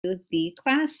the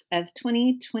class of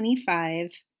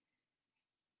 2025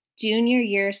 junior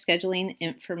year scheduling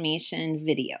information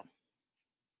video.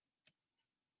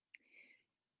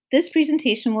 This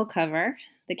presentation will cover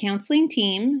the counseling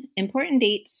team, important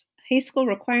dates, high school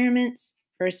requirements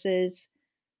versus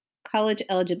college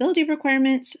eligibility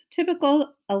requirements,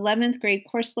 typical 11th grade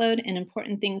course load, and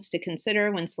important things to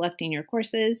consider when selecting your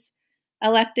courses,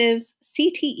 electives,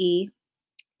 CTE,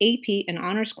 AP, and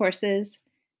honors courses,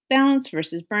 balance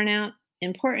versus burnout,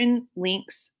 important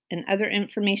links and other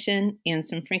information, and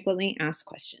some frequently asked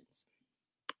questions.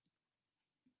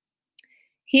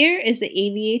 Here is the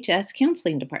AVHS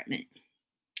Counseling Department.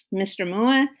 Mr.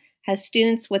 Moa has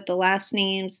students with the last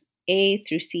names A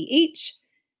through CH.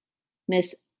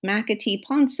 Ms. McAtee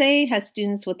Ponce has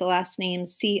students with the last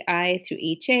names CI through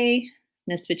HA.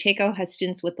 Ms. Pacheco has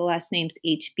students with the last names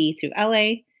HB through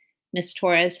LA. Ms.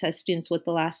 Torres has students with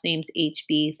the last names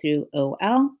HB through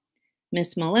OL.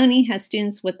 Ms. Maloney has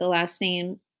students with the last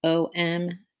name OM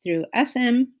through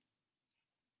SM.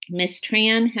 Ms.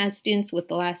 Tran has students with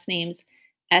the last names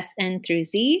SN through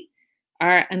Z.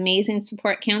 Our amazing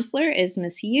support counselor is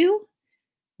Ms. Yu.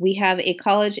 We have a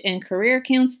college and career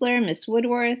counselor, Ms.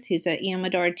 Woodworth, who's at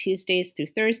Amador Tuesdays through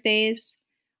Thursdays.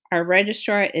 Our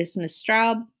registrar is Ms.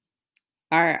 Straub.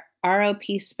 Our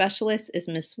ROP specialist is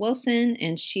Ms. Wilson,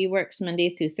 and she works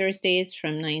Monday through Thursdays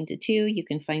from 9 to 2. You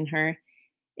can find her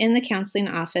in the counseling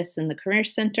office in the Career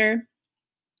Center.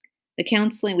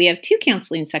 We have two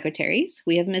counseling secretaries.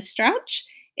 We have Ms. Strouch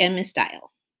and Ms.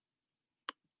 Dial.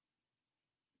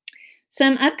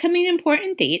 Some upcoming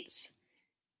important dates.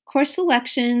 Course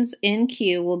selections in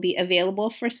Q will be available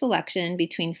for selection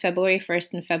between February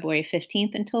 1st and February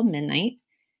 15th until midnight.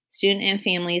 Student and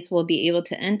families will be able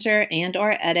to enter and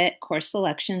or edit course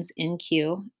selections in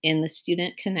Q in the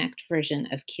Student Connect version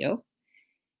of Q.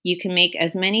 You can make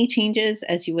as many changes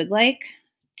as you would like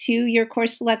to your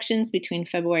course selections between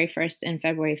February 1st and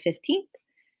February 15th.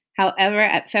 However,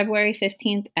 at February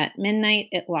 15th at midnight,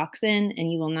 it locks in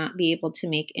and you will not be able to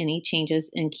make any changes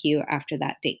in Q after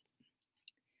that date.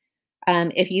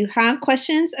 If you have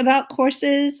questions about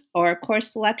courses or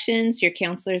course selections, your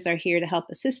counselors are here to help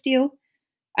assist you.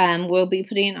 We'll be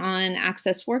putting on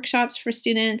access workshops for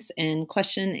students and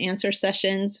question and answer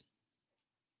sessions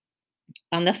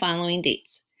on the following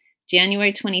dates: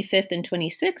 January 25th and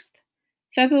 26th,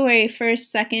 February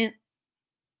 1st, 2nd,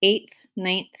 8th,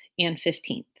 9th, and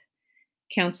 15th.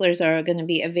 Counselors are going to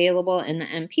be available in the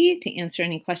MP to answer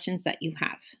any questions that you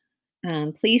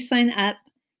have. Please sign up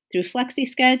through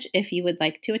FlexiSketch if you would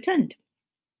like to attend.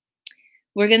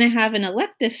 We're going to have an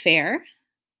elective fair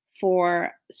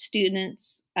for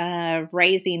students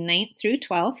rising 9th through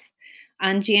 12th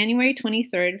on January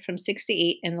 23rd from 6 to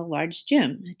 8 in the large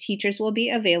gym. Teachers will be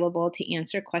available to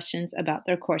answer questions about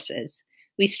their courses.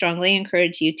 We strongly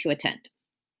encourage you to attend.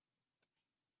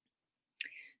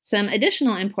 Some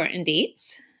additional important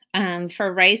dates.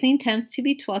 For rising 10th to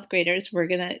be 12th graders,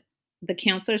 the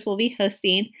counselors will be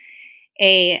hosting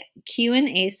a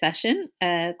Q&A session,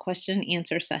 question and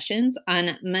answer sessions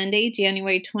on Monday,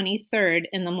 January 23rd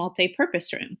in the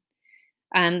multi-purpose room.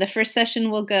 The first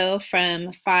session will go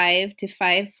from 5 to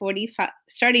 5:45,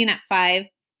 starting at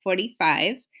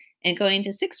 5:45 and going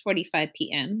to 6:45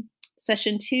 p.m.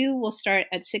 Session 2 will start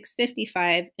at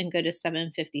 6:55 and go to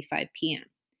 7:55 p.m.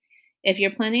 If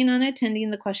you're planning on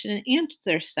attending the question and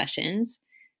answer sessions,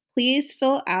 please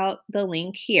fill out the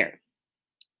link here.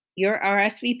 Your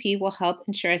RSVP will help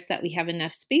ensure us that we have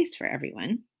enough space for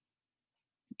everyone,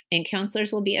 and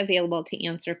counselors will be available to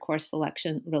answer course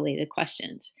selection related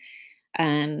questions.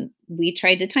 We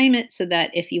tried to time it so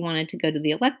that if you wanted to go to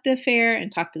the elective fair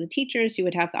and talk to the teachers, you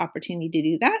would have the opportunity to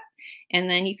do that, and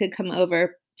then you could come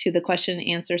over to the question and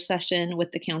answer session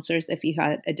with the counselors if you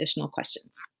had additional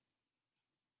questions.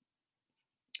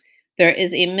 There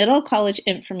is a middle college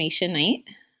information night,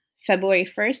 February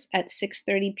 1st at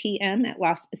 6:30 p.m. at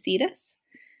Las Positas.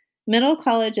 Middle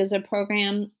college is a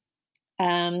program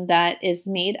that is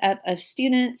made up of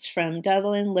students from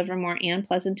Dublin, Livermore, and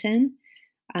Pleasanton.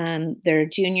 They're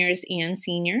juniors and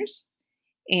seniors,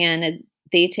 and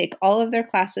they take all of their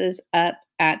classes up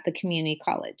at the community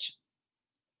college.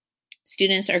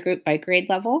 Students are grouped by grade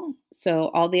level, so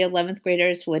all the 11th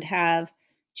graders would have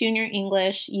Junior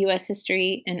English, U.S.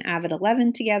 History, and AVID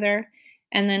 11 together,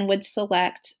 and then would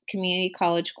select community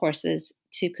college courses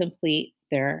to complete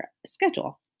their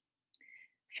schedule.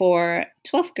 For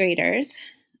 12th graders,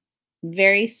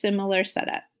 very similar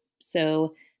setup.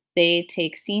 So they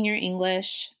take Senior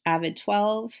English, AVID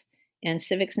 12, and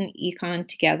Civics and Econ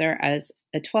together as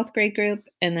a 12th grade group,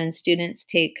 and then students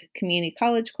take community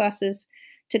college classes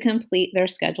to complete their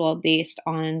schedule based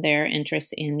on their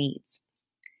interests and needs.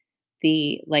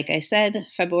 Like I said,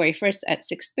 February 1st at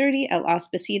 6:30 at Las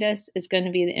Positas is going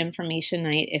to be the information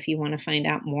night if you want to find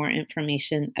out more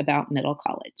information about Middle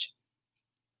College.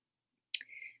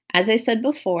 As I said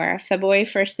before, February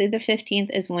 1st through the 15th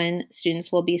is when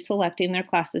students will be selecting their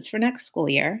classes for next school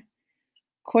year.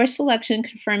 Course selection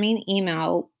confirming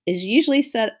email is usually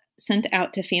sent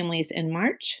out to families in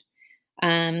March.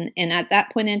 And at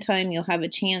that point in time, you'll have a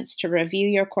chance to review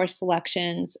your course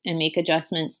selections and make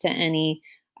adjustments to any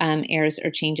errors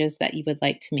or changes that you would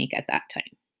like to make at that time.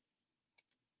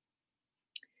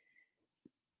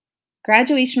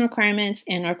 Graduation requirements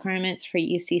and requirements for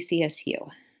UCCSU.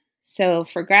 So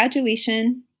for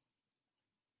graduation,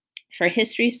 for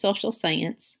history, social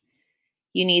science,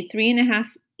 you need 3.5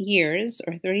 years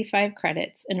or 35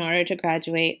 credits in order to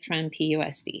graduate from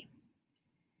PUSD.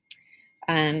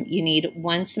 You need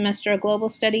 1 semester of global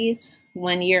studies,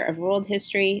 1 year of world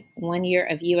history, 1 year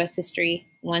of US history,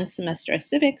 1 semester of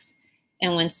civics,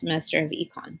 and 1 semester of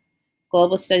econ.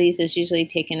 Global studies is usually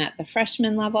taken at the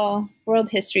freshman level, world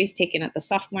history is taken at the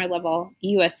sophomore level,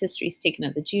 US history is taken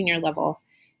at the junior level,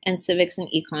 and civics and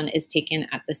econ is taken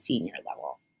at the senior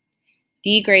level.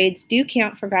 D grades do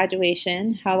count for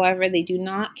graduation, however, they do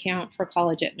not count for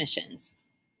college admissions.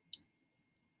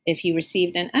 If you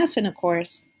received an F in a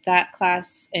course, that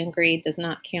class and grade does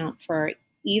not count for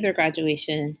either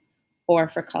graduation or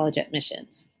for college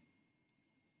admissions.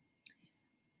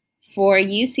 For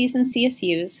UCs and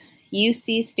CSUs,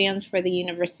 UC stands for the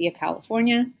University of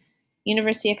California.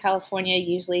 University of California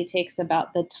usually takes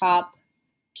about the top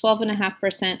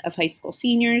 12.5% of high school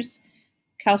seniors.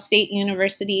 Cal State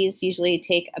universities usually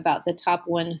take about the top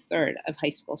 1/3 of high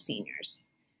school seniors.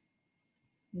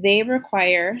 They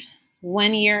require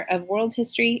 1 year of world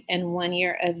history and 1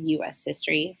 year of US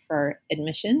history for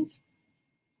admissions.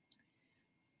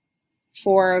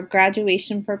 For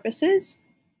graduation purposes,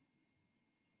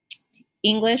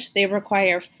 English, they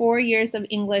require 4 years of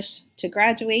English to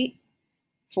graduate.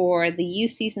 For the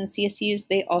UCs and CSUs,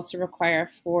 they also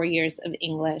require 4 years of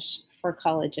English for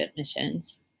college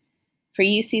admissions. For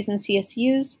UCs and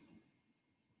CSUs,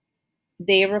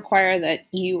 they require that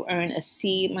you earn a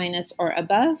C- or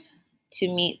above to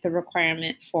meet the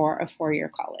requirement for a 4-year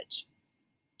college.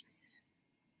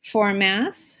 For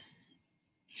math,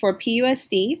 for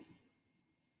PUSD,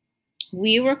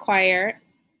 we require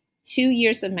 2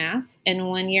 years of math, and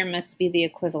 1 year must be the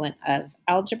equivalent of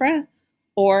algebra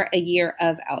or a year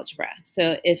of algebra.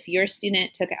 So if your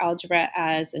student took algebra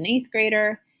as an 8th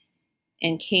grader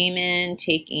and came in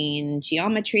taking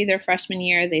geometry their freshman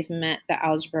year, they've met the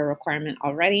algebra requirement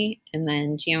already, and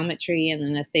then geometry, and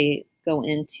then if they go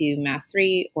into math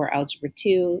 3 or algebra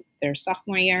 2 their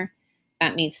sophomore year,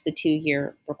 that meets the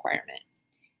 2-year requirement.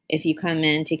 If you come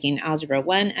in taking algebra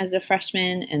 1 as a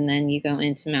freshman and then you go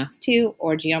into math 2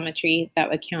 or geometry, that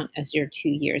would count as your 2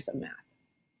 years of math,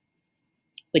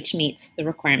 which meets the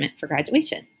requirement for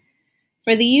graduation.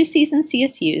 For the UCs and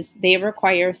CSUs, they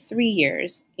require 3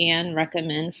 years and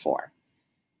recommend 4.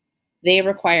 They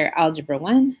require algebra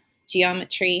 1,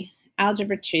 geometry,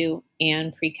 algebra 2,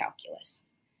 and pre-calculus.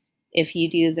 If you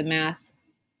do the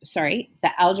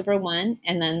algebra 1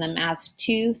 and then the math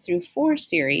 2 through 4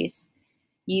 series,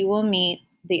 you will meet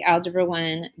the algebra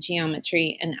 1,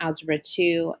 geometry, and algebra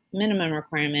 2 minimum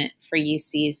requirement for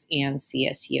UCs and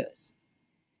CSUs.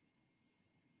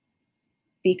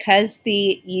 Because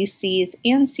the UCs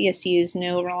and CSUs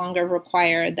no longer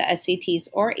require the SATs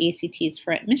or ACTs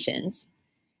for admissions,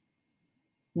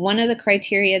 one of the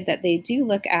criteria that they do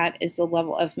look at is the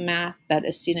level of math that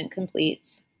a student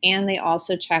completes, and they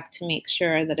also check to make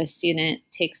sure that a student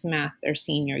takes math their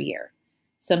senior year.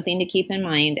 Something to keep in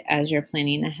mind as you're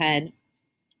planning ahead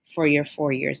for your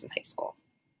 4 years of high school.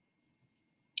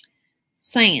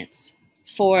 Science.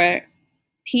 For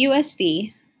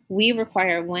PUSD, we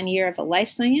require 1 year of a life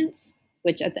science,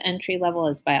 which at the entry level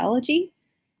is biology,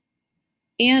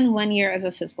 and 1 year of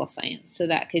a physical science. So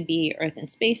that could be earth and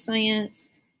space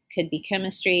science, could be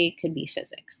chemistry, could be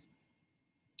physics.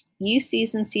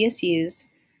 UCs and CSUs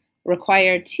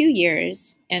require 2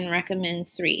 years and recommend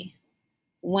 3.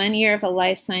 1 year of a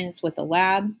life science with a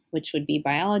lab, which would be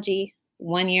biology,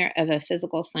 1 year of a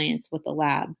physical science with a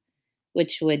lab,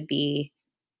 which would be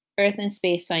earth and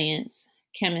space science,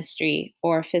 chemistry,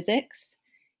 or physics.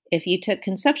 If you took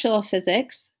conceptual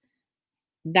physics,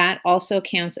 that also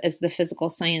counts as the physical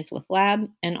science with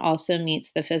lab and also meets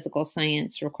the physical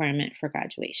science requirement for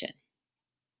graduation.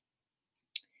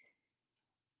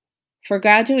 For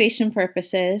graduation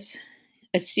purposes,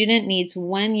 a student needs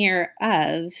 1 year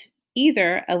of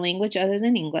either a language other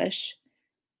than English,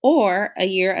 or a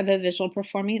year of a visual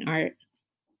performing art,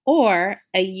 or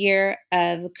a year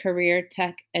of career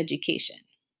tech education.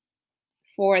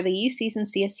 For the UCs and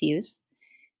CSUs,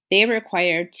 they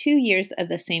require 2 years of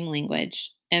the same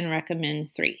language and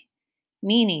recommend 3.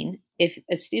 Meaning, if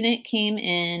a student came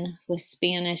in with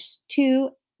Spanish 2,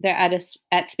 they're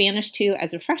at Spanish 2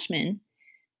 as a freshman,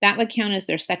 that would count as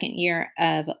their second year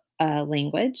of a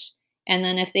language. And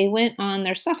then if they went on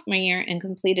their sophomore year and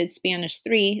completed Spanish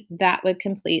 3, that would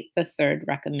complete the third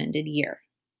recommended year.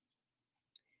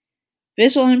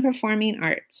 Visual and performing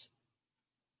arts.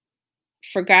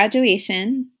 For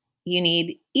graduation, you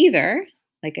need either,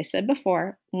 like I said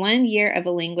before, 1 year of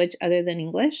a language other than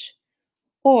English,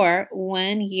 or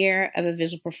 1 year of a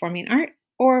visual performing art,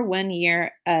 or 1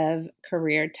 year of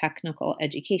career technical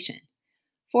education.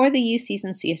 For the UCs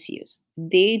and CSUs,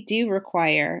 they do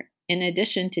require, in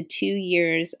addition to 2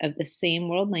 years of the same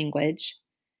world language,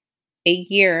 a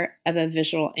year of a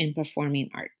visual and performing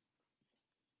art.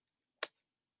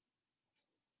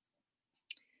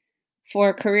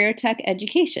 For career tech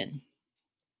education,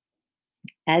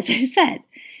 as I said,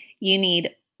 you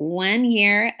need 1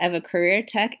 year of a career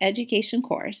tech education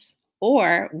course,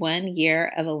 or 1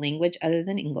 year of a language other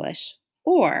than English,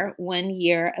 or 1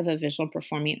 year of a visual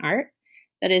performing art.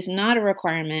 That is not a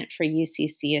requirement for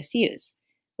UCCSUs.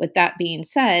 With that being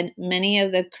said, many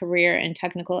of the career and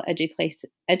technical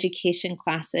education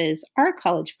classes are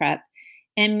college prep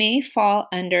and may fall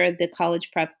under the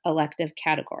college prep elective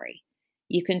category.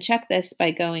 You can check this by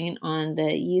going on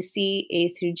the UC A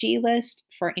through G list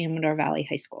for Amador Valley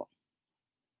High School.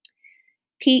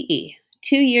 PE.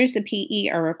 2 years of PE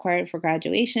are required for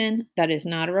graduation. That is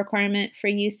not a requirement for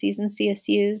UCs and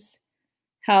CSUs.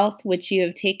 Health, which you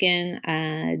have taken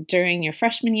during your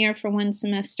freshman year for 1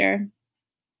 semester,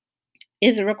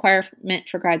 is a requirement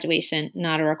for graduation,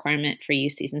 not a requirement for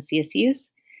UCs and CSUs.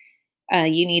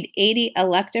 You need 80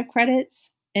 elective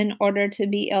credits in order to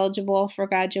be eligible for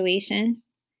graduation.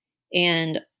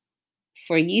 And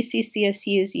for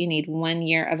UCCSUs, you need 1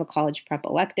 year of a college prep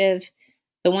elective.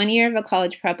 The 1 year of a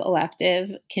college prep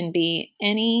elective can be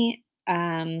any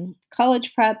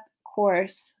college prep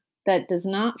course that does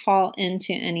not fall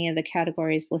into any of the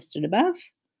categories listed above,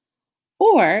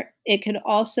 or it could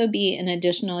also be an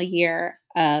additional year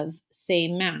of, say,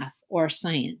 math or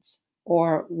science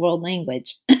or world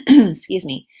language. Excuse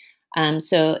me.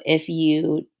 So if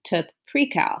you took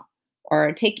pre-cal or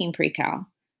are taking pre-cal,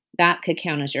 that could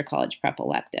count as your college prep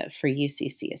elective for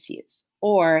UCCSUs.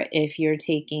 Or if you're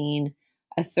taking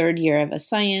a third year of a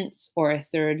science or a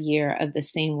third year of the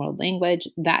same world language,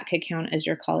 that could count as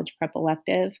your college prep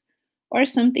elective, or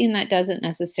something that doesn't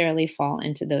necessarily fall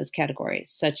into those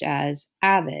categories, such as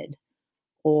AVID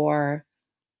or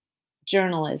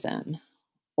journalism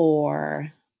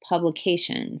or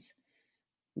publications.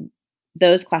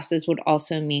 Those classes would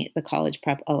also meet the college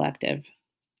prep elective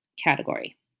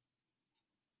category.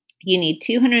 You need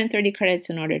 230 credits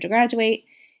in order to graduate.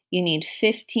 You need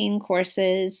 15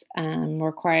 courses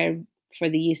required for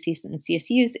the UCs and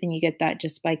CSUs, and you get that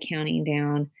just by counting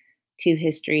down 2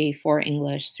 history, 4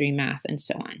 English, 3 math, and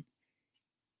so on.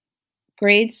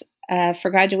 Grades for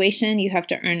graduation, you have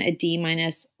to earn a D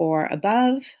minus or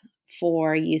above.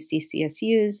 For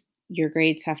UCCSUs, your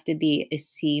grades have to be a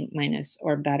C minus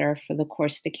or better for the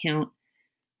course to count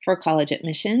for college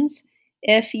admissions.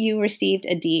 If you received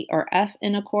a D or F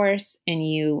in a course and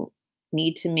you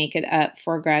need to make it up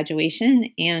for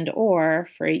graduation and or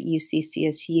for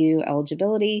UCCSU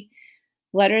eligibility,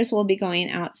 letters will be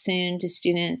going out soon to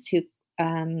students who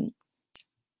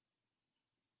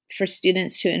for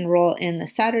students to enroll in the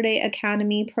Saturday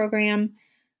Academy program.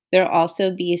 There'll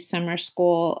also be summer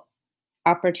school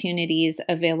opportunities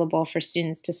available for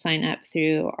students to sign up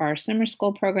through our summer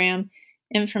school program.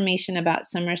 Information about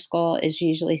summer school is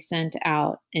usually sent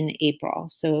out in April,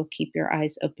 so keep your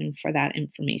eyes open for that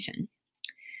information.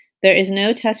 There is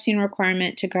no testing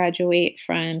requirement to graduate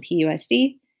from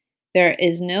PUSD. There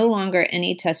is no longer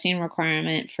any testing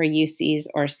requirement for UCs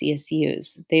or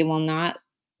CSUs. They will not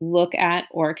look at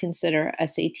or consider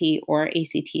SAT or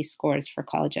ACT scores for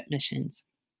college admissions.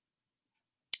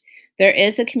 There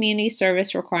is a community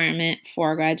service requirement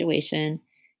for graduation.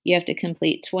 You have to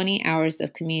complete 20 hours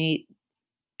of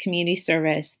community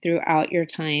service throughout your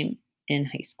time in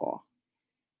high school.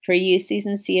 For UCs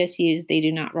and CSUs, they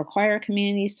do not require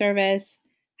community service.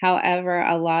 However,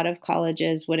 a lot of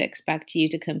colleges would expect you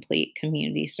to complete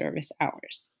community service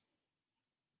hours.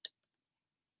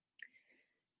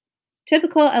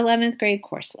 Typical 11th grade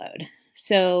course load.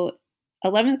 So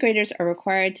 11th graders are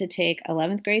required to take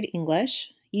 11th grade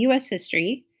English, US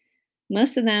history.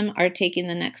 Most of them are taking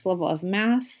the next level of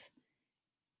math.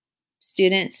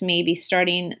 Students may be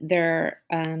starting their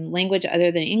language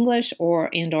other than English or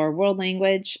world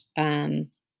language,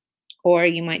 or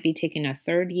you might be taking a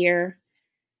third year.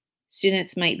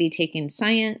 Students might be taking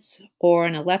science or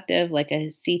an elective like a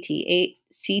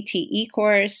CTE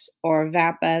course or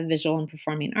VAPA, Visual and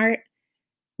Performing Art,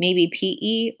 maybe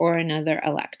PE or another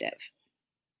elective.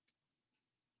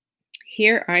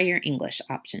 Here are your English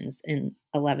options in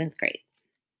 11th grade.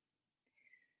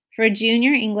 For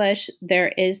junior English,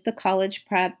 there is the college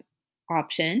prep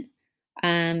option.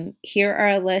 Here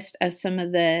are a list of some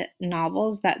of the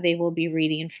novels that they will be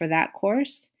reading for that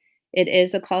course. It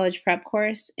is a college prep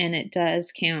course and it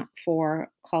does count for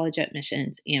college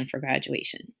admissions and for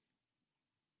graduation.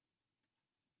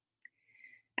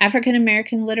 African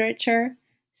American literature.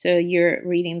 So you're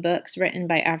reading books written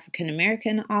by African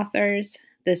American authors.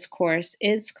 This course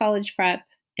is college prep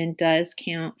and does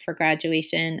count for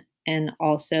graduation and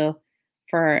also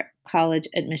for college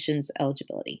admissions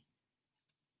eligibility.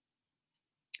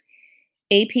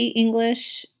 AP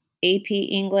English. AP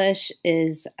English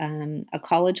is a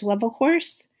college level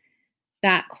course.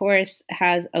 That course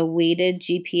has a weighted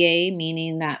GPA,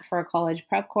 meaning that for a college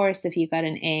prep course, if you got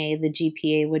an A, the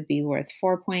GPA would be worth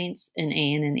 4 points. An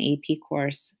A in an AP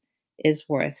course is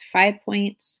worth 5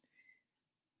 points.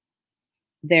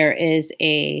 There is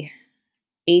a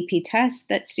AP test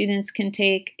that students can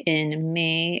take in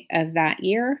May of that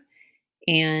year,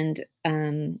 and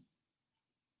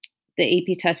the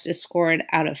AP test is scored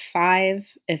out of 5.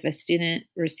 If a student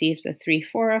receives a 3,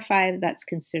 4, or 5, that's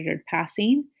considered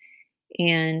passing.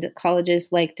 And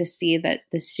colleges like to see that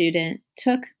the student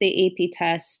took the AP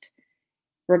test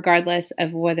regardless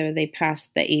of whether they passed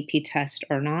the AP test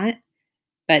or not.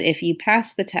 But if you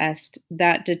pass the test,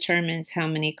 that determines how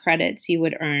many credits you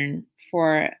would earn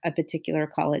for a particular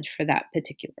college for that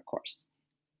particular course.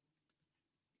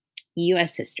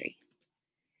 U.S. History.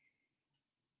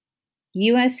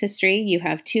 U.S. History, you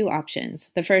have 2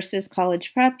 options. The first is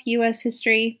college prep U.S.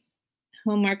 History.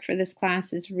 Homework for this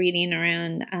class is reading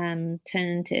around 8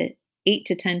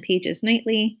 to 10 pages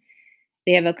nightly.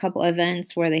 They have a couple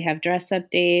events where they have dress-up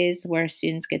days where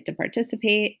students get to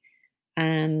participate.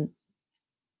 You're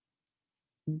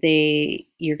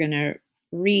going to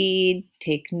read,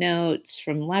 take notes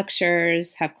from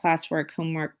lectures, have classwork,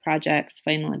 homework, projects,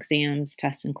 final exams,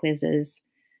 tests, and quizzes.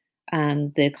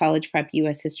 The College Prep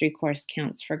U.S. History course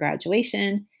counts for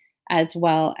graduation as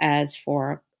well as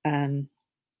for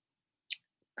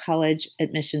college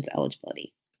admissions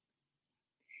eligibility.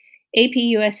 AP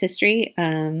U.S. History,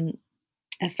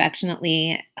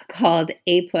 affectionately called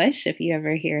APUSH, if you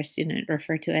ever hear a student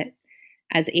refer to it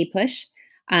as APUSH,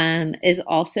 is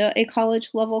also a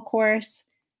college level course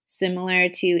similar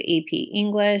to AP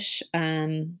English.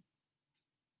 You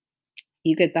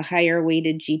get the higher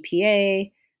weighted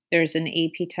GPA. There's an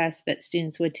AP test that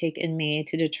students would take in May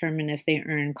to determine if they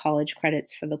earn college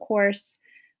credits for the course.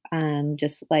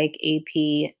 Just like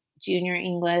AP Junior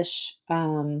English,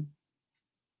 the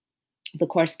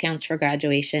course counts for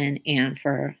graduation and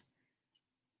for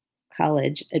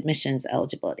college admissions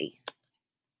eligibility.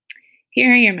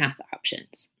 Here are your math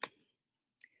options.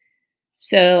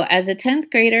 So as a 10th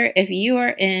grader, if you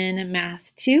are in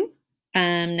Math 2,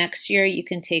 next year you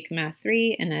can take Math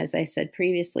 3. And as I said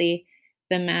previously,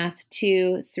 the Math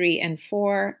 2, 3, and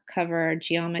 4 cover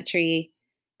geometry,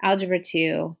 Algebra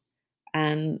 2.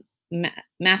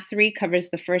 Math 3 covers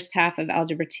the first half of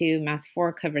Algebra 2. Math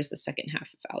 4 covers the second half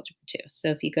of Algebra 2. So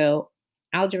if you go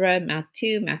Algebra, Math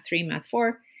 2, Math 3, Math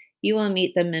 4, you will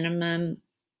meet the minimum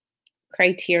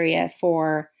criteria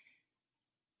for,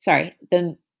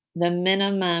 the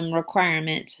minimum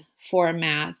requirement for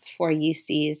math for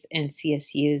UC's and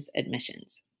CSU's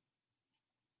admissions.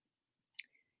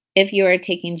 If you are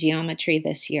taking geometry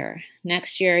this year,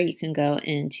 next year you can go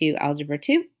into Algebra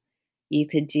 2. You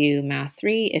could do Math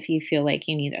 3 if you feel like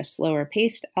you need a slower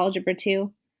paced Algebra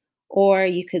 2, or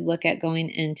you could look at going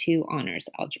into Honors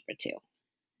Algebra 2.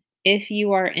 If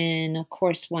you are in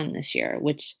Course 1 this year,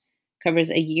 which covers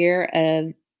a year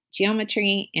of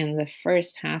geometry and the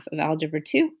first half of Algebra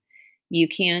 2, you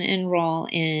can enroll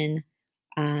in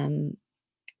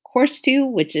Course 2,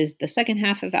 which is the second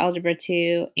half of Algebra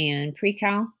 2 and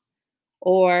Pre-Cal.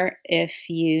 Or if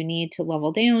you need to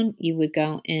level down, you would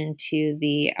go into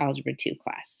the Algebra 2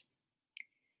 class.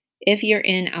 If you're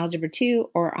in Algebra 2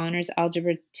 or Honors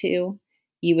Algebra 2,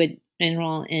 you would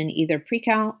enroll in either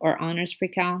Pre-Cal or Honors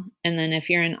Pre-Cal. And then if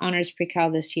you're in Honors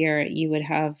Pre-Cal this year, you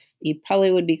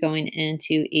probably would be going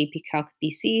into AP Calc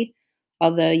BC,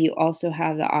 although you also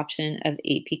have the option of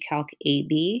AP Calc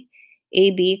AB.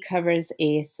 AB covers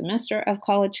a semester of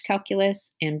college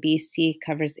calculus, and BC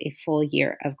covers a full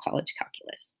year of college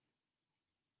calculus.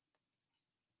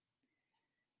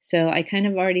 So I kind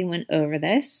of already went over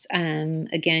this.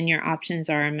 Again, your options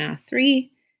are Math 3,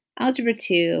 Algebra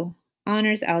 2,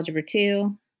 Honors Algebra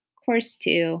 2, Course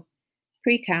 2,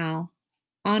 Pre-Cal,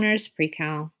 Honors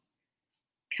Pre-Cal,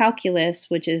 Calculus,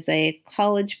 which is a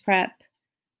college prep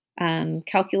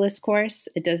calculus course.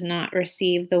 It does not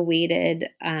receive the weighted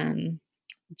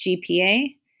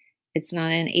GPA. It's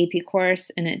not an AP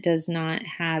course, and it does not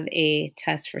have a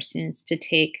test for students to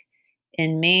take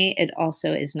in May. It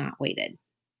also is not weighted.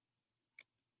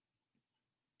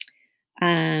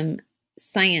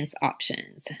 Science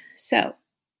options. So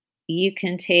you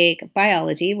can take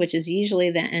biology, which is usually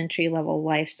the entry-level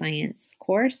life science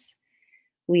course.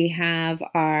 We have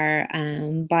our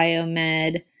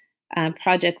biomed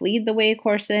project lead the way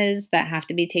courses that have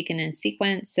to be taken in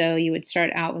sequence. So you would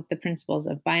start out with the principles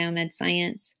of biomed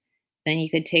science. Then you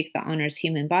could take the honors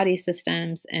human body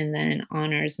systems and then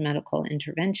honors medical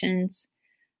interventions.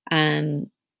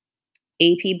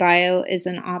 AP bio is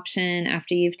an option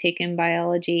after you've taken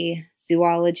biology,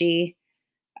 zoology,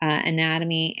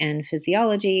 anatomy, and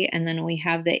physiology. And then we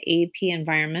have the AP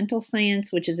environmental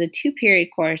science, which is a 2-period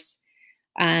course,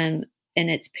 and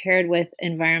it's paired with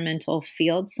environmental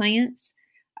field science.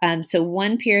 So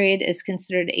one period is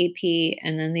considered AP,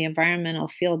 and then the environmental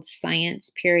field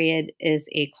science period is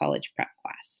a college prep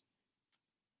class.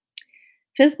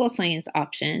 Physical science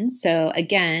option. So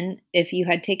again, if you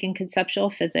had taken conceptual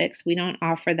physics, we don't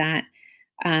offer that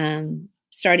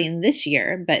starting this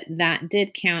year, but that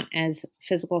did count as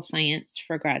physical science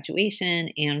for graduation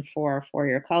and for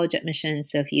four-year college admission.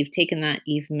 So if you've taken that,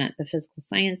 you've met the physical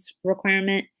science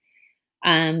requirement.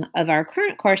 Of our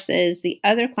current courses, the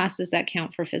other classes that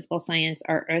count for physical science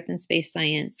are earth and space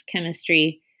science,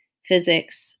 chemistry,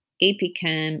 physics, AP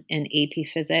Chem, and AP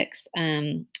Physics.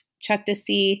 Check to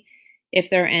see if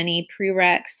there are any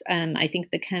prereqs. I think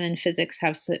the Chem and Physics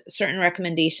have certain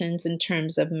recommendations in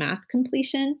terms of math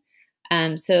completion.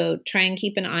 So try and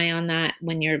keep an eye on that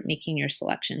when you're making your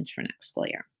selections for next school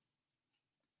year.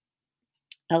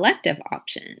 Elective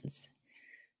options.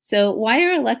 So why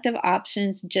are elective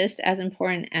options just as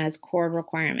important as core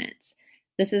requirements?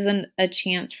 This is a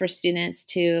chance for students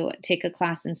to take a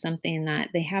class in something that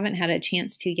they haven't had a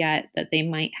chance to yet that they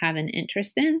might have an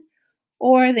interest in,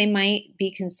 or they might be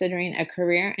considering a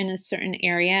career in a certain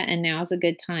area, and now is a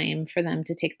good time for them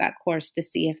to take that course to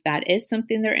see if that is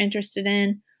something they're interested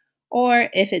in, or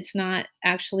if it's not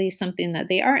actually something that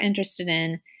they are interested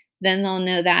in, then they'll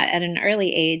know that at an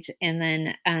early age and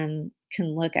then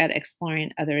can look at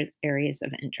exploring other areas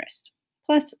of interest.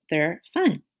 Plus, they're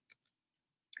fun.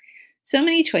 So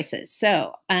many choices.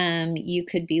 So you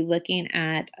could be looking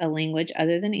at a language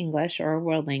other than English or a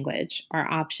world language. Our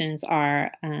options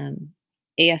are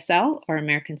ASL or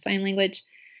American Sign Language,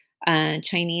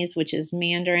 Chinese, which is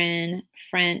Mandarin,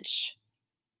 French,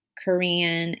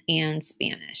 Korean, and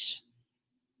Spanish.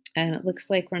 And it looks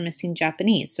like we're missing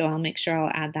Japanese, so I'll make sure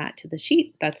I'll add that to the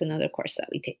sheet. That's another course that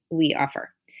we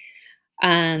offer.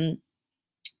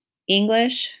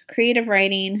 English, creative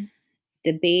writing,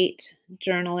 debate,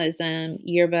 journalism,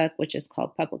 yearbook, which is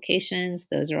called publications.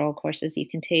 Those are all courses you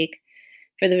can take.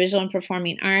 For the visual and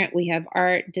performing art, we have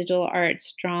art, digital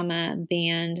arts, drama,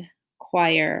 band,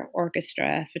 choir,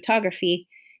 orchestra, photography,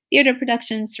 theater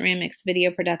production, ceramics,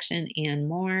 video production, and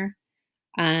more.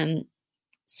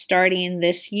 Starting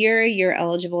this year, you're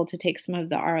eligible to take some of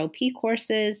the ROP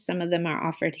courses. Some of them are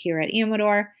offered here at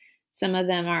Amador. Some of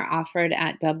them are offered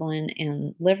at Dublin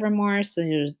and Livermore.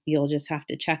 So you'll just have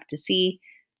to check to see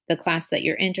the class that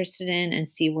you're interested in and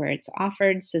see where it's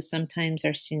offered. So sometimes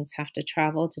our students have to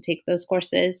travel to take those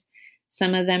courses.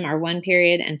 Some of them are 1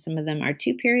 period and some of them are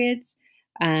 2 periods.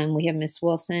 We have Miss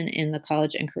Wilson in the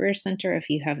College and Career Center if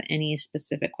you have any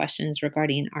specific questions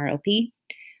regarding ROP.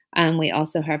 We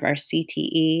also have our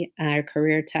CTE, our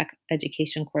career tech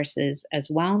education courses as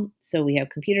well. So we have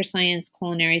computer science,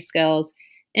 culinary skills,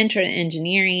 intro to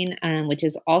engineering, which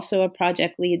is also a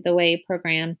project lead the way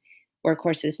program where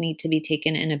courses need to be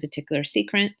taken in a particular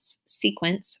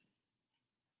sequence,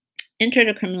 intro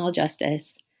to criminal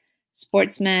justice,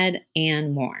 sports med,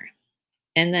 and more.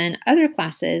 And then other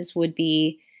classes would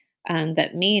be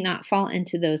that may not fall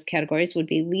into those categories would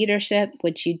be leadership,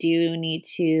 which you do need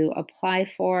to apply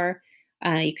for.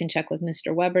 You can check with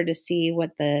Mr. Weber to see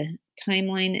what the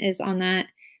timeline is on that.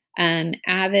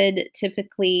 AVID,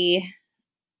 typically,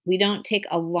 we don't take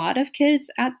a lot of kids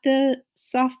at the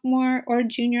sophomore or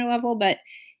junior level, but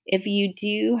if you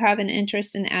do have an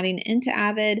interest in adding into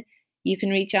AVID, you can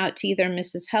reach out to either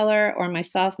Mrs. Heller or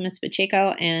myself, Ms.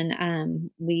 Pacheco,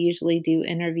 and we usually do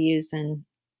interviews and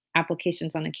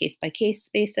applications on a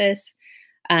case-by-case basis.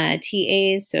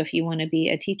 TAs, so if you want to be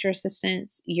a teacher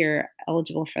assistant, you're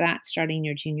eligible for that starting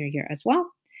your junior year as well.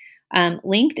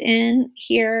 LinkedIn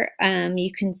here,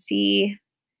 you can see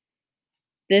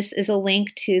This is a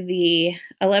link to the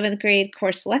 11th grade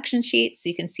course selection sheet, so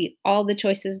you can see all the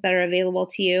choices that are available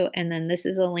to you. And then this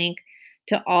is a link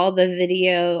to all the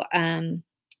video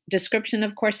description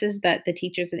of courses that the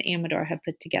teachers at Amador have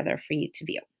put together for you to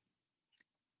view.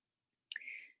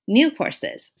 New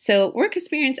courses. So work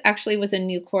experience actually was a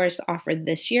new course offered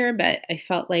this year, but I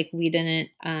felt like we didn't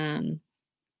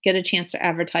get a chance to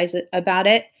advertise about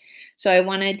it. So I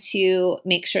wanted to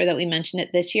make sure that we mentioned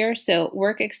it this year. So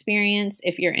work experience,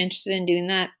 if you're interested in doing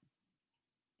that,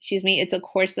 it's a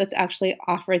course that's actually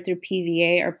offered through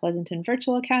PVA or Pleasanton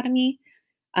Virtual Academy.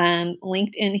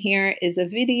 Linked in here is a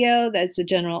video that's a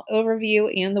general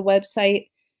overview and the website.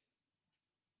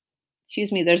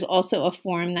 There's also a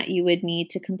form that you would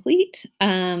need to complete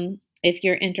if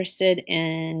you're interested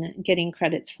in getting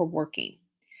credits for working.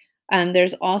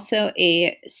 There's also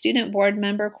a student board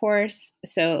member course.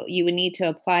 So you would need to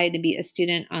apply to be a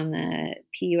student on the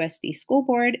PUSD school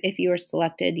board. If you were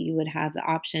selected, you would have the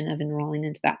option of enrolling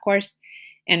into that course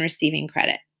and receiving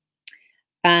credit.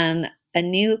 A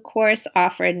new course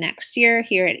offered next year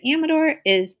here at Amador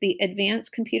is the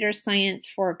Advanced Computer Science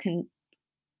for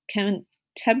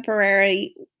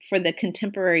Contemporary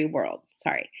World.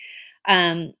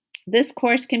 This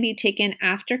course can be taken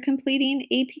after completing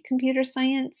AP Computer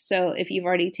Science. So if you've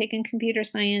already taken computer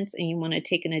science and you want to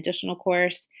take an additional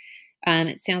course,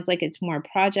 it sounds like it's more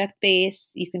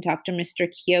project-based. You can talk to Mr.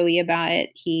 Kioe about it.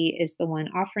 He is the one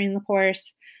offering the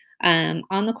course.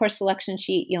 On the course selection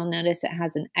sheet, you'll notice it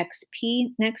has an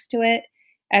XP next to it.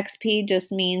 XP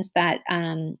just means that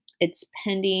it's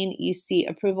pending UC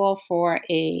approval for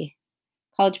a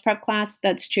college prep class.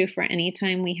 That's true for any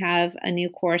time we have a new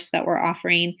course that we're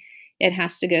offering. It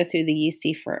has to go through the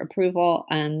UC for approval.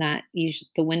 The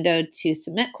window to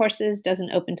submit courses doesn't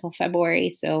open until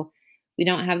February, so we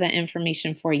don't have that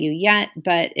information for you yet.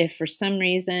 But if for some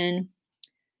reason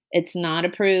it's not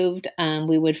approved,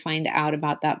 we would find out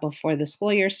about that before the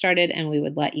school year started, and we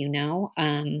would let you know.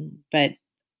 But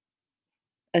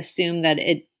assume that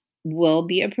it will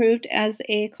be approved as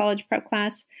a college prep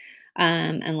class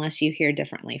unless you hear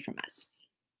differently from us.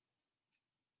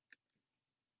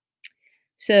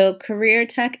 So career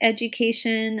tech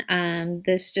education,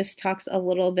 this just talks a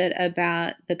little bit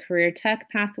about the career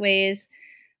tech pathways,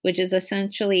 which is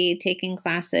essentially taking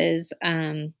classes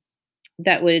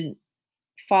that would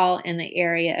fall in the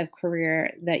area of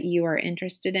career that you are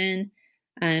interested in.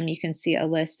 You can see a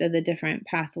list of the different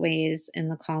pathways in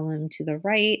the column to the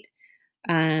right.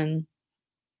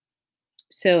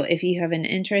 So if you have an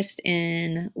interest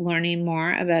in learning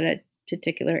more about a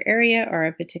particular area or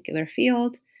a particular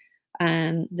field,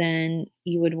 then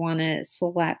you would want to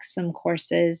select some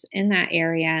courses in that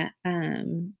area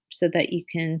so that you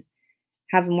can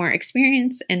have more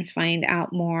experience and find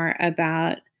out more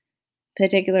about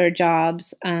particular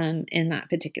jobs in that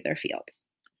particular field.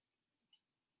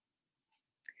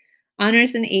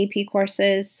 Honors and AP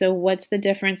courses. So what's the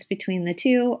difference between the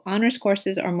two? Honors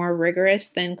courses are more rigorous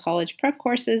than college prep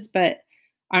courses, but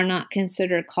are not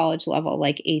considered college level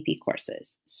like AP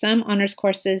courses. Some honors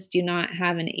courses do not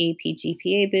have an AP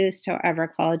GPA boost. However,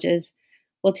 colleges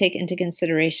will take into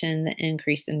consideration the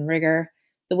increase in rigor.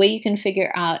 The way you can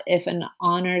figure out if an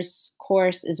honors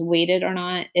course is weighted or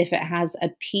not, if it has a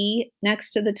P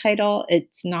next to the title,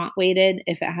 it's not weighted.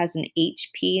 If it has an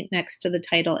HP next to the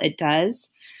title, it does.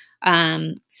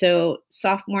 So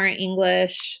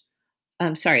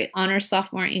honors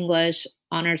sophomore English,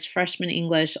 honors freshman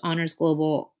English, honors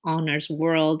global, honors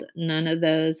world, none of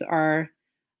those are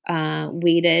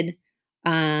weighted.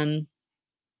 Some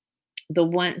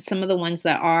of the ones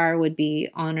that are would be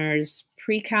honors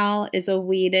pre-cal is a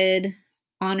weighted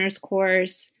honors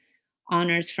course.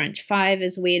 Honors French 5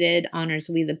 is weighted. Honors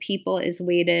We the People is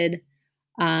weighted.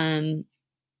 Some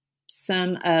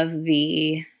of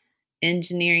the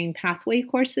engineering pathway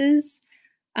courses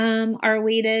are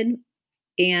weighted,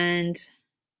 and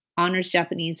honors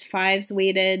Japanese 5's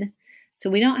weighted.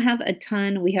 So we don't have a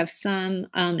ton. We have some,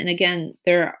 and again,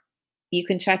 you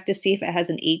can check to see if it has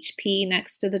an HP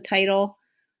next to the title.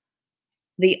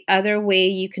 The other way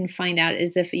you can find out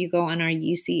is if you go on our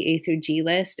UC A through G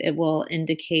list, it will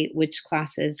indicate which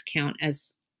classes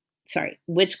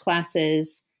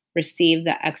receive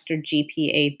the extra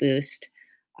GPA boost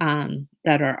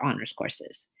that are honors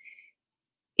courses.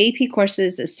 AP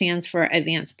courses, it stands for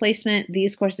Advanced Placement.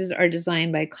 These courses are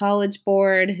designed by College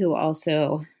Board, who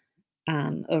also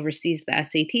oversees the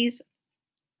SATs.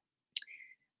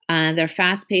 They're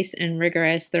fast-paced and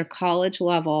rigorous. They're college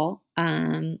level.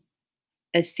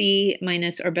 A C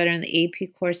minus or better in the AP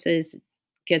courses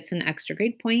gets an extra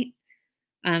grade point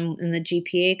in the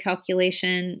GPA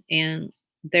calculation. And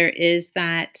there is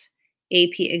that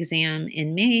AP exam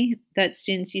in May that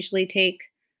students usually take.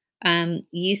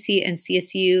 UC and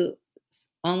CSU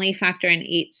only factor in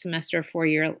 8-semester,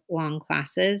 4-year long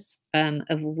classes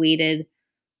of weighted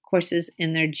courses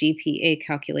in their GPA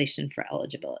calculation for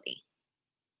eligibility.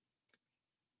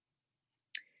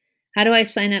 How do I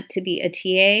sign up to be a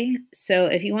TA? So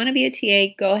if you want to be a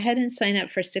TA, go ahead and sign up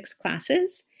for 6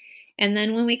 classes. And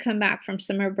then when we come back from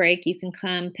summer break, you can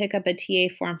come pick up a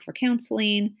TA form for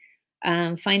counseling,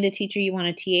 find a teacher you want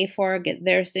a TA for, get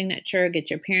their signature, get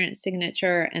your parent's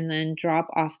signature, and then drop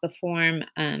off the form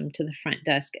to the front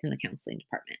desk in the counseling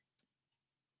department.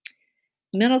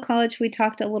 Middle college, we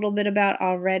talked a little bit about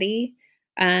already.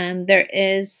 There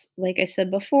is, like I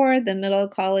said before, the middle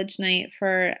college night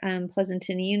for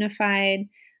Pleasanton Unified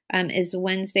is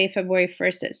Wednesday, February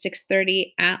 1st at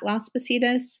 6:30 at Las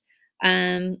Positas.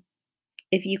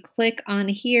 If you click on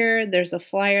here, there's a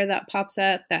flyer that pops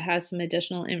up that has some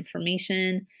additional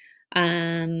information.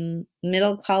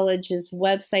 Middle College's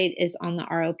website is on the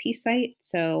ROP site,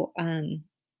 so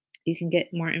you can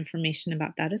get more information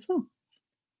about that as well.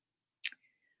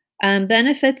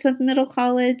 Benefits of middle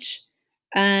college.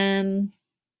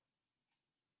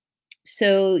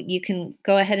 So you can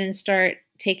go ahead and start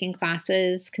taking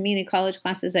classes, community college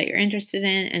classes that you're interested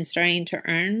in, and starting to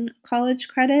earn college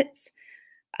credits.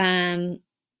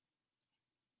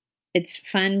 It's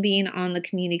fun being on the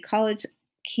community college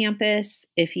campus.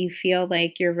 If you feel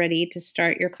like you're ready to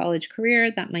start your college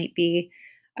career, that might be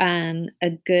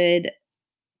a good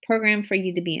program for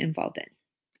you to be involved in.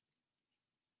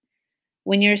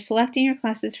 When you're selecting your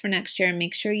classes for next year,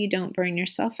 make sure you don't burn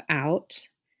yourself out.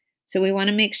 So we want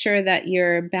to make sure that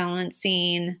you're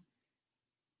balancing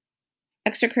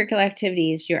extracurricular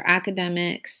activities, your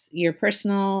academics, your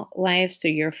personal life, so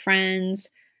your friends,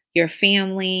 your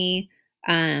family.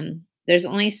 There's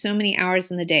only so many hours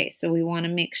in the day, so we want to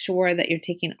make sure that you're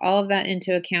taking all of that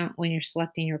into account when you're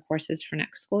selecting your courses for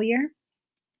next school year.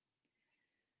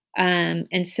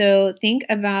 And so think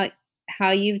about how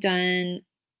you've done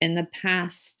in the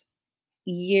past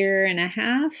year and a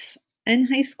half in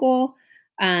high school.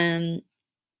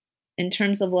 In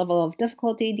terms of level of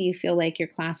difficulty, do you feel like your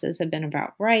classes have been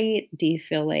about right? Do you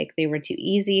feel like they were too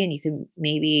easy and you can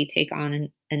maybe take on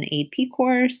an AP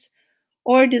course?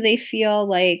 Or do they feel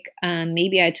like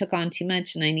maybe I took on too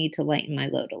much and I need to lighten my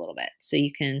load a little bit? So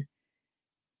you can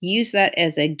use that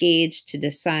as a gauge to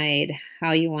decide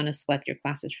how you want to select your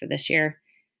classes for this year.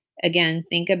 Again,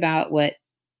 think about what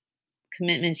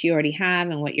commitments you already have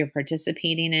and what you're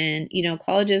participating in. You know,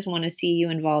 colleges want to see you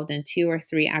involved in 2 or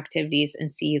 3 activities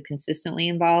and see you consistently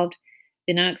involved.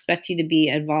 They don't expect you to be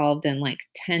involved in like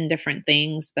 10 different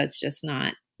things. That's just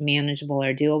not manageable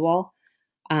or doable.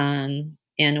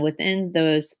 And within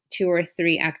those 2 or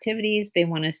 3 activities, they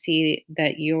want to see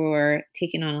that you're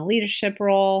taking on a leadership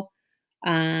role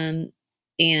and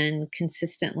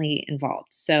consistently involved.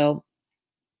 So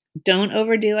don't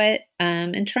overdo it,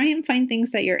 and try and find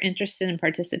things that you're interested in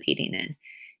participating in.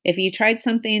 If you tried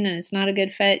something and it's not a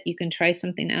good fit, you can try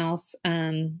something else.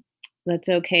 That's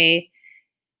okay.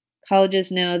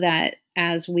 Colleges know that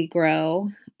as we grow,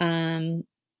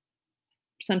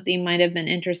 something might have been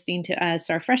interesting to us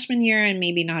our freshman year and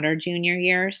maybe not our junior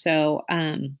year. So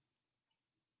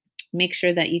make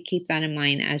sure that you keep that in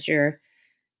mind as you're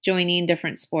joining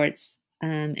different sports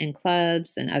and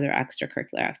clubs and other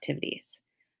extracurricular activities.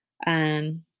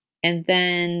 And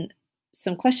then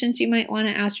some questions you might want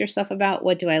to ask yourself about: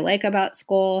 what do I like about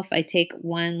school? If I take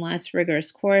one less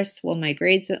rigorous course, will my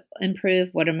grades improve?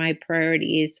 What are my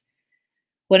priorities?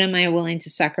 What am I willing to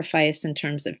sacrifice in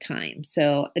terms of time?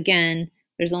 So, again,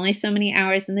 there's only so many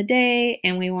hours in the day,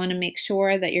 and we want to make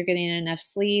sure that you're getting enough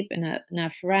sleep and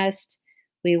enough rest.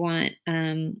 We want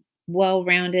well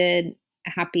rounded,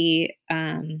 happy,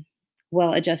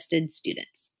 well adjusted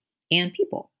students and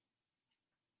people.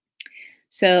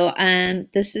 So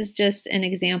this is just an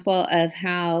example of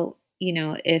how, you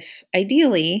know, if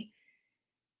ideally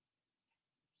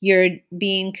you're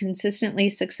being consistently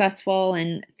successful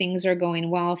and things are going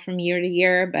well from year to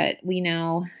year, but we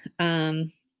know,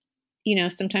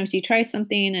 sometimes you try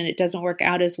something and it doesn't work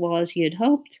out as well as you had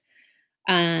hoped.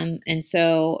 And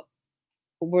so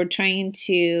we're trying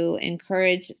to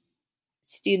encourage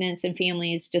students and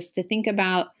families just to think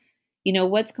about,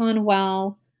 what's gone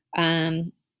well,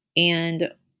 and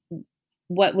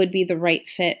what would be the right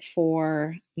fit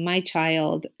for my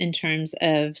child in terms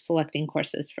of selecting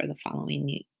courses for the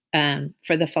following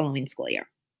school year.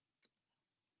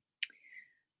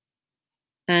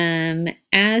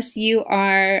 As you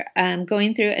are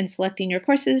going through and selecting your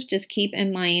courses, just keep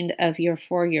in mind of your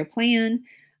 4-year plan.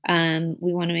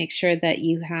 We want to make sure that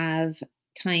you have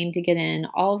time to get in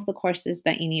all of the courses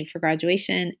that you need for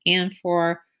graduation and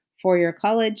for four-year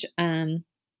college,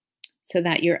 so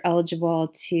that you're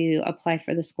eligible to apply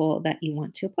for the school that you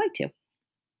want to apply to.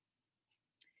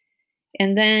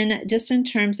 And then, just in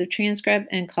terms of transcript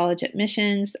and college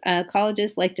admissions,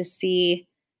 colleges like to see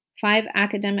 5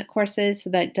 academic courses. So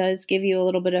that does give you a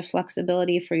little bit of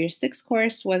flexibility for your sixth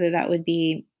course, whether that would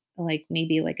be like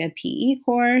maybe like a PE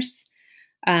course,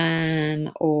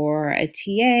 or a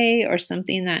TA, or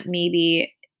something that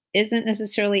maybe isn't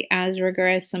necessarily as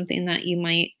rigorous, something that you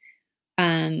might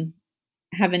um,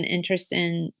 have an interest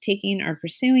in taking or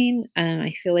pursuing.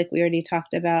 I feel like we already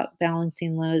talked about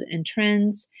balancing load and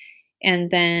trends, and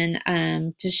then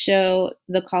to show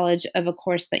the college of a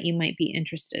course that you might be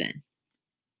interested in.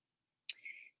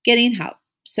 Getting help.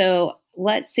 So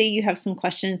let's say you have some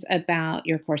questions about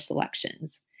your course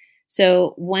selections.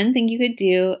 So one thing you could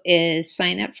do is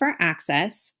sign up for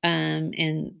Access, and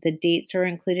the dates are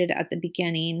included at the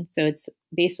beginning. So it's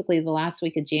basically the last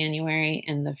week of January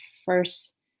and the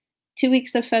first 2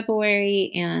 weeks of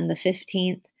February, and the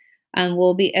 15th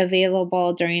will be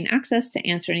available during Access to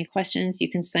answer any questions. You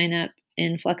can sign up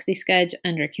in FlexiSched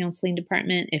under Counseling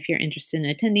Department if you're interested in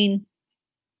attending.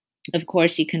 Of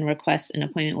course, you can request an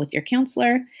appointment with your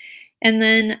counselor. And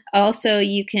then also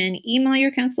you can email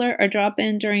your counselor or drop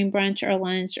in during brunch or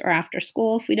lunch or after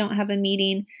school if we don't have a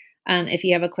meeting. If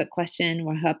you have a quick question,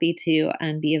 we're happy to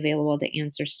be available to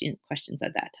answer student questions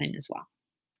at that time as well.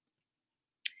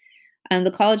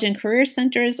 The College and Career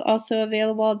Center is also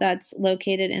available. That's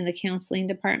located in the counseling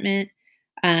department.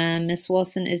 Ms.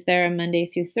 Wilson is there Monday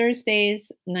through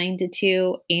Thursdays, 9 to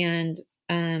 2, and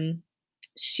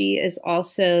she is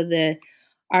also the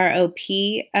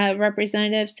ROP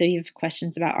representative. So you have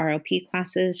questions about ROP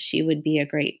classes, she would be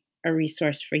a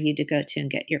resource for you to go to and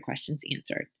get your questions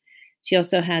answered. She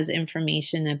also has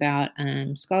information about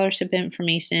scholarship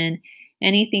information,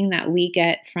 anything that we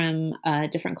get from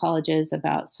different colleges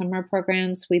about summer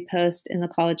programs we post in the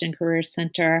College and Career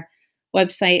Center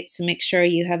website. So make sure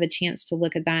you have a chance to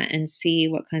look at that and see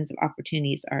what kinds of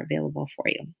opportunities are available for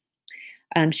you.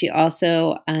 She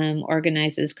also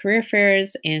organizes career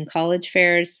fairs and college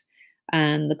fairs.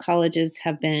 The colleges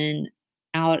have been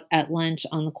out at lunch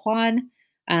on the quad,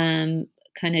 kind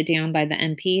of down by the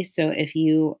MP. So if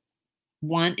you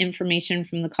want information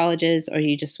from the colleges, or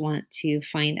you just want to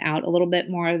find out a little bit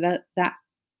more of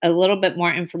a little bit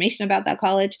more information about that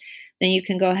college, then you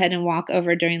can go ahead and walk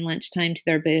over during lunchtime to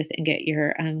their booth and get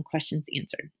your questions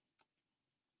answered.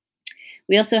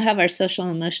 We also have our social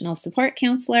and emotional support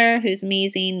counselor, who's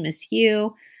amazing, Miss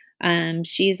Hugh.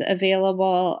 She's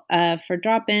available for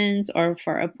drop-ins or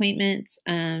for appointments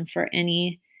for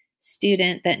any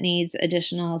student that needs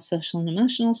additional social and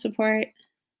emotional support.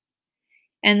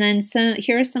 And then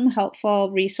here are some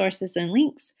helpful resources and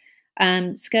links.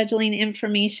 Scheduling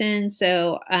information.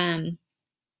 So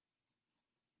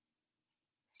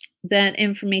that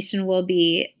information will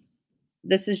be,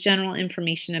 this is general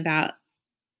information about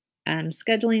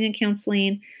scheduling and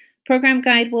counseling. Program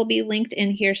guide will be linked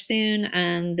in here soon.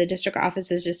 The district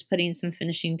office is just putting some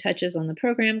finishing touches on the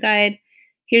program guide.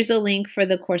 Here's a link for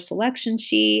the course selection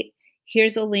sheet.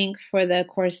 Here's a link for the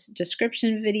course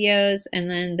description videos.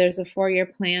 And then there's a 4-year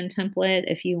plan template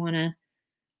if you want to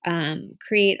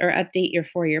create or update your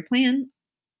 4-year plan.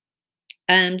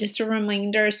 Just a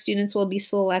reminder, students will be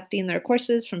selecting their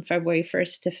courses from February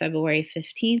 1st to February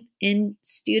 15th in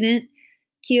Student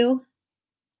Queue.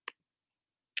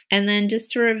 And then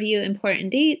just to review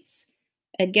important dates,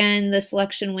 again, the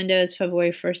selection window is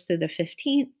February 1st through the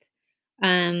 15th.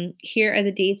 Here are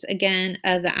the dates again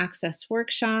of the Access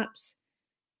workshops.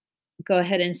 Go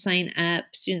ahead and sign up.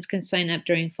 Students can sign up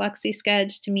during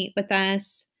FlexiSched to meet with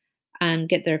us,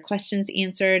 get their questions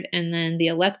answered. And then the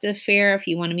elective fair, if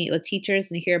you want to meet with teachers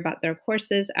and hear about their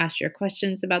courses, ask your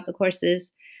questions about the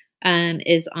courses,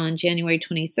 is on January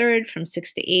 23rd from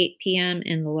 6 to 8 p.m.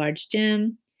 in the large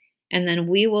gym. And then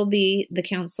the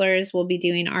counselors will be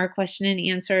doing our question and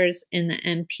answers in the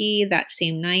MP that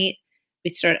same night. We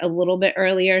start a little bit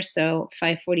earlier, so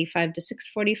 5:45 to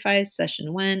 6:45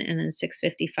 session 1, and then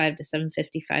 6:55 to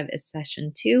 7:55 is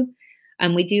session 2.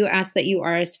 We do ask that you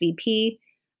RSVP.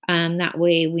 That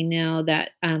way we know that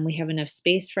we have enough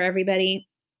space for everybody.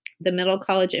 The middle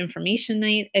college information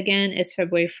night, again, is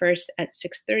February 1st at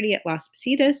 6:30 at Las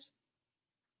Positas.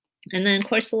 And then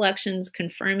course selections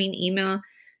confirming email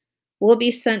will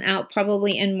be sent out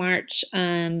probably in March,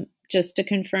 just to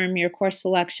confirm your course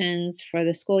selections for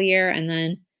the school year. And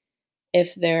then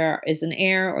if there is an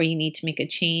error or you need to make a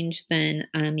change, then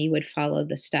you would follow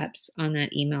the steps on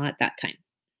that email at that time.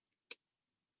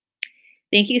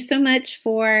 Thank you so much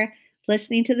for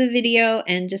listening to the video,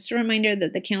 and just a reminder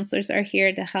that the counselors are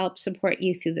here to help support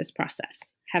you through this process.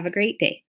 Have a great day.